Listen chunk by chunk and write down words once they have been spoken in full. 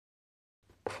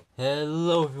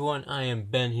Hello everyone, I am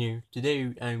Ben here.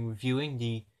 Today I'm reviewing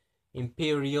the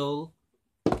Imperial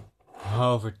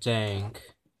hovertank.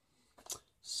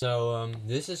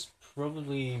 This is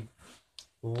probably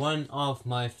one of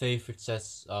my favorite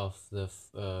sets of the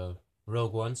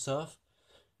Rogue One stuff.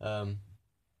 Um,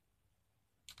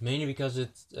 Mainly because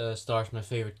it stars my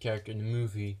favorite character in the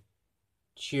movie,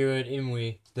 Chirrut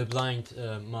Imwe, the blind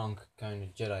monk kind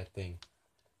of Jedi thing.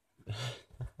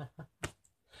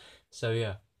 So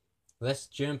yeah, let's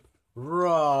jump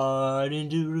right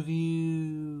into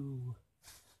review.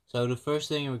 So the first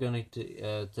thing we're gonna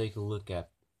take a look at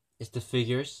is the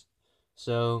figures.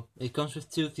 So it comes with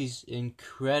two of these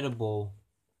incredible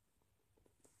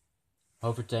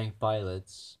hovertank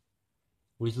pilots,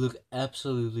 which look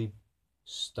absolutely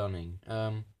stunning.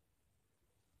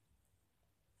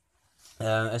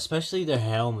 Especially the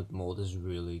helmet mold is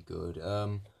really good.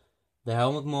 The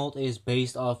helmet mold is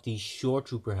based off the Shore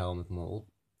Trooper helmet mold.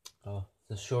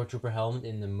 The Shore Trooper helmet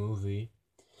in the movie.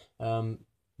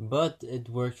 But it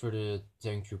works for the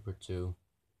Tank Trooper too,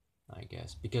 I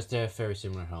guess, because they have very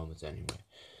similar helmets anyway.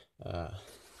 Uh,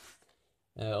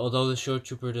 Although the Shore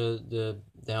Trooper, the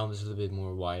helmet is a little bit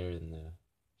more wider than the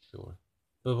Shore,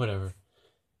 but whatever,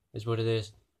 it's what it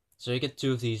is. So you get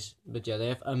two of these, but yeah, they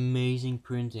have amazing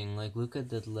printing. Like, look at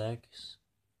the legs;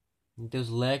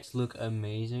 those legs look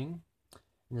amazing,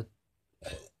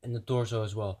 and the torso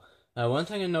as well. One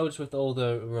thing I noticed with all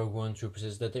the Rogue One troopers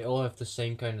is that they all have the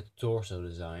same kind of torso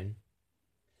design.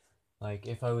 Like,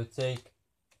 if I would take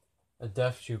a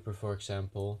Death Trooper, for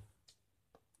example,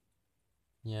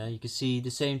 yeah, you can see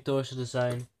the same torso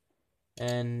design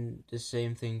and the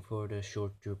same thing for the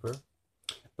Short Trooper.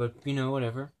 But,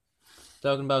 whatever.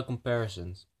 Talking about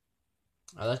comparisons.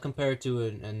 Let's compare it to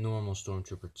a normal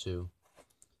Stormtrooper too.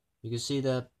 You can see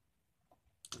that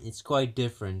it's quite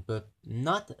different, but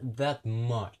not that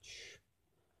much.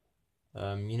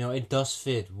 It does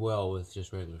fit well with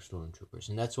just regular Stormtroopers,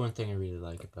 and that's one thing I really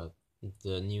like about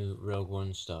the new Rogue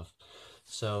One stuff.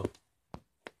 So,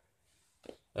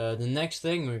 the next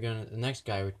guy we're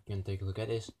gonna take a look at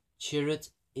is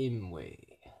Chirrut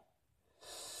Imwe.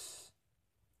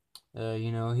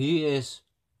 He is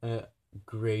a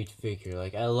great figure.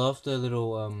 Like, I love the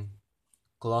little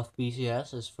cloth piece he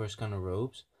has as first kind of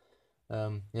robes.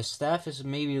 His staff is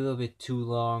maybe a little bit too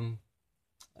long,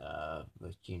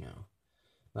 but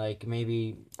like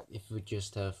maybe if we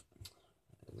just have,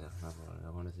 that's not what I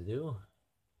wanted to do.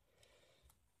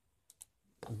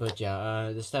 But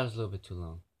yeah, the staff is a little bit too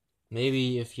long.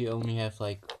 Maybe if you only have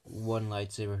like one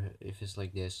lightsaber, if it's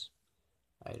like this,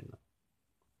 I don't know.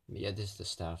 Yeah, this is the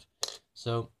staff.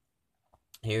 So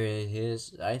here it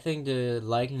is. I think the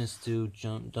likeness to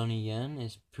Donnie Yen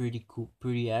is pretty cool,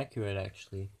 pretty accurate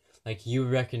actually. Like, you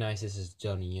recognize this as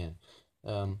Donnie Yen.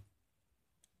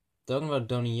 Talking about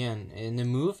Donnie Yen, in the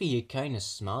movie it kind of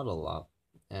smelled a lot,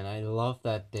 and I love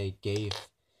that they gave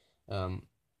Chirrut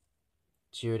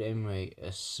Imwe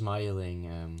a smiling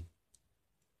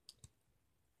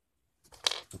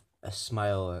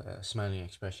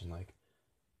expression. Like,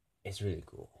 it's really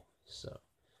cool. So,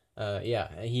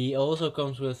 yeah, he also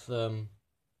comes with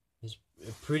his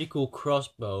pretty cool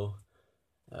crossbow,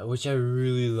 which I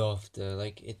really loved.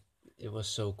 Like, it was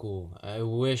so cool. I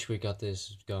wish we got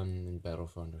this gun in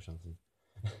Battlefront or something.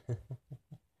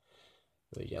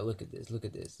 But yeah, look at this. Look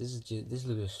at this. This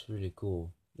looks really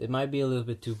cool. It might be a little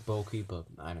bit too bulky, but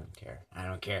I don't care. I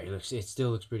don't care. It still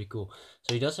looks pretty cool.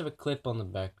 So he does have a clip on the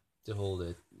back to hold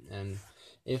it, and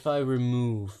if I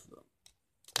remove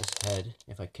his head,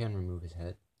 if I can remove his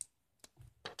head,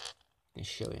 let me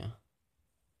show you.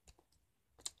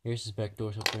 Here's his back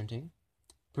torso printing.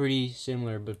 Pretty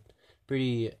similar, but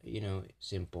pretty,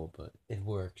 simple, but it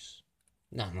works.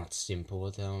 No, not simple.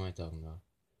 What the hell am I talking about?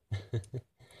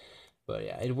 But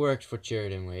yeah, it works for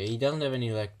Chirrut Imwe. He doesn't have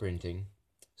any leg printing,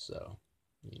 so,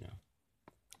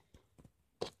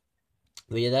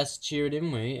 But yeah, that's Chirrut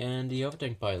Imwe and the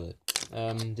hovertank pilot.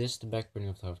 This is the back printing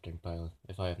of the hovertank pilot,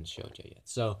 if I haven't showed you yet.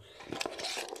 So,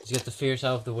 let's get the fears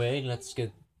out of the way. Let's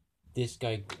get this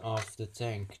guy off the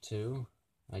tank too.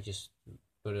 I just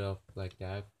put it up like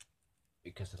that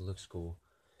because it looks cool.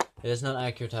 It is not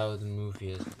accurate how the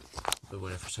movie is, but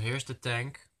whatever. So here's the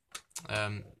tank.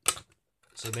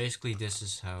 So basically this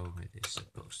is how it is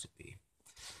supposed to be.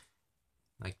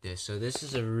 Like this. So this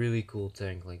is a really cool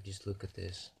tank. Like, just look at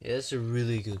this. Yeah, it's a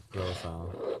really good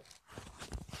profile.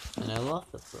 And I love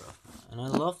the profile. And I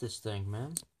love this tank,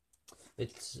 man.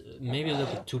 It's maybe a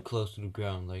little bit too close to the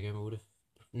ground. Like, I would have...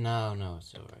 No,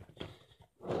 it's alright.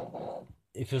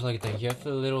 It feels like a tank. You have a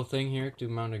little thing here to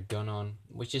mount a gun on,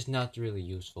 which is not really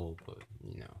useful, but,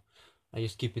 I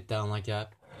just keep it down like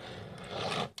that.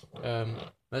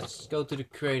 let's go to the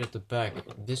crate at the back.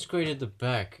 This crate at the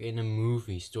back in the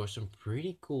movie stores some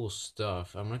pretty cool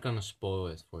stuff. I'm not gonna spoil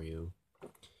it for you.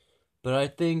 But I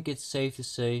think it's safe to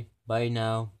say by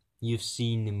now you've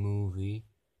seen the movie.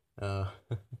 But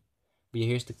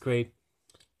here's the crate.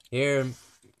 Here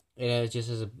it just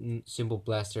has a simple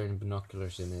blaster and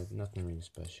binoculars in it. Nothing really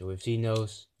special. We've seen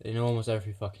those in almost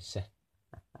every fucking set.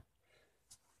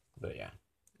 But yeah,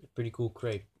 pretty cool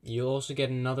crate. You'll also get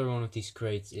another one of these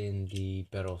crates in the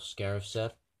Battle of Scarif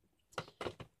set,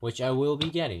 which I will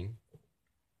be getting.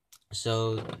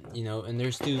 So, you know, and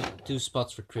there's two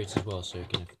spots for crates as well, so you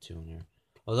can have 2 in there.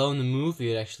 Although in the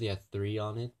movie it actually had 3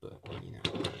 on it, but you know.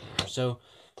 So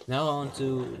now on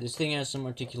to this thing has some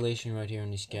articulation right here on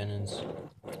these cannons,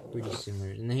 pretty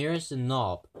similar. And here's the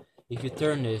knob. If you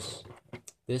turn this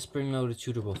spring-loaded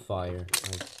shooter will fire.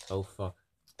 Like, oh fuck,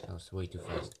 that was way too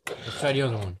fast. Let's try the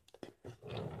other one.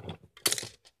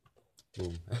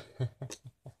 Boom.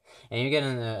 And you get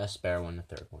a spare one, a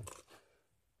third one.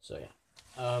 So yeah.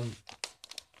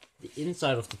 The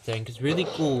inside of the tank is really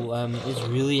cool. It's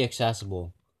really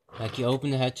accessible. Like you open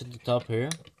the hatch at the top here,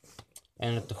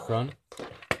 and at the front,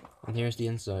 and here's the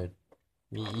inside.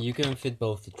 You can fit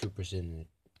both the troopers in it,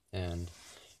 and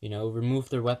you know, remove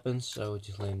their weapons. So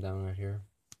just lay them down right here,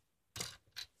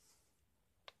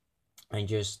 and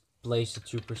just place the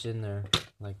troopers in there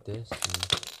like this.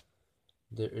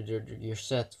 And you're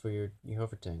set for your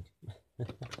hover tank.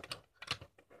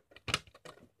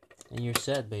 And you're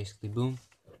set basically. Boom.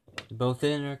 Both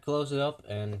in there, close it up,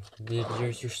 and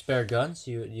there's your spare guns.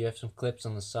 You have some clips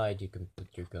on the side you can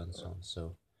put your guns on.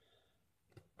 So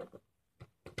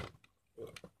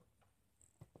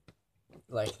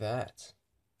like that.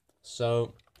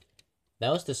 So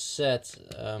that was the set.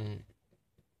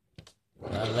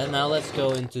 Now let's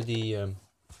go into the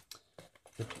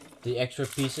extra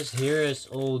pieces. Here is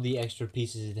all the extra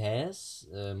pieces it has.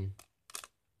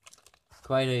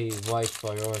 Quite a wide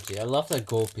priority. I love that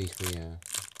gold piece, but yeah.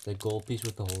 The gold piece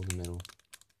with the hole in the middle.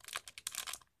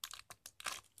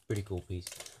 Pretty cool piece.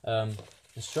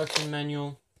 Instruction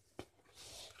manual.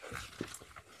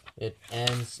 It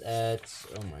ends at,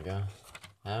 oh my god,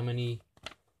 how many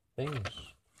things?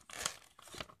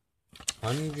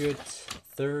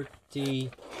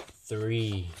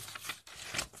 133.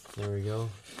 There we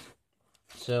go.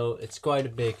 So it's quite a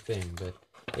big thing, but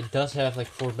it does have like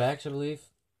 4 bags, I believe.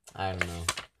 I don't know.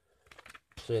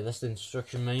 So yeah, that's the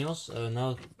instruction manuals.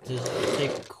 Now to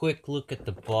take a quick look at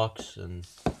the box, and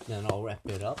then I'll wrap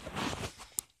it up.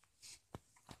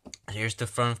 Here's the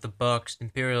front of the box.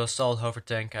 Imperial Assault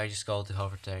Hovertank. I just call it the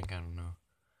Hovertank. I don't know.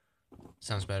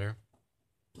 Sounds better.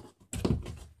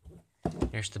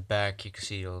 Here's the back. You can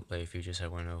see all the play features I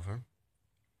went over.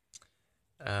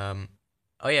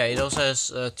 Oh yeah, it also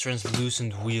has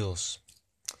translucent wheels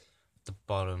at the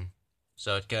bottom,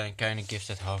 so it kind of gives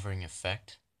that hovering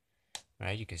effect.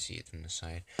 Right, you can see it from the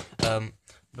side.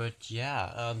 But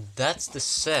yeah, that's the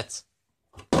set.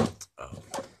 Oh,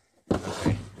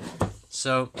 okay.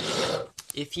 So,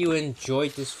 if you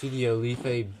enjoyed this video, leave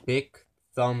a big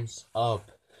thumbs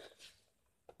up.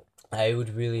 I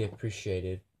would really appreciate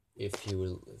it if you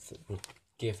would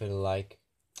give it a like.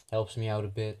 Helps me out a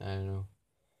bit, I don't know.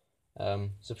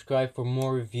 Subscribe for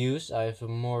more reviews. I have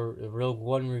more Rogue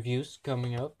One reviews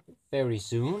coming up very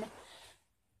soon.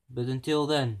 But until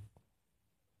then,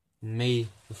 may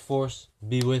the Force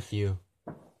be with you.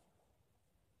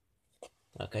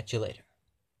 I'll catch you later.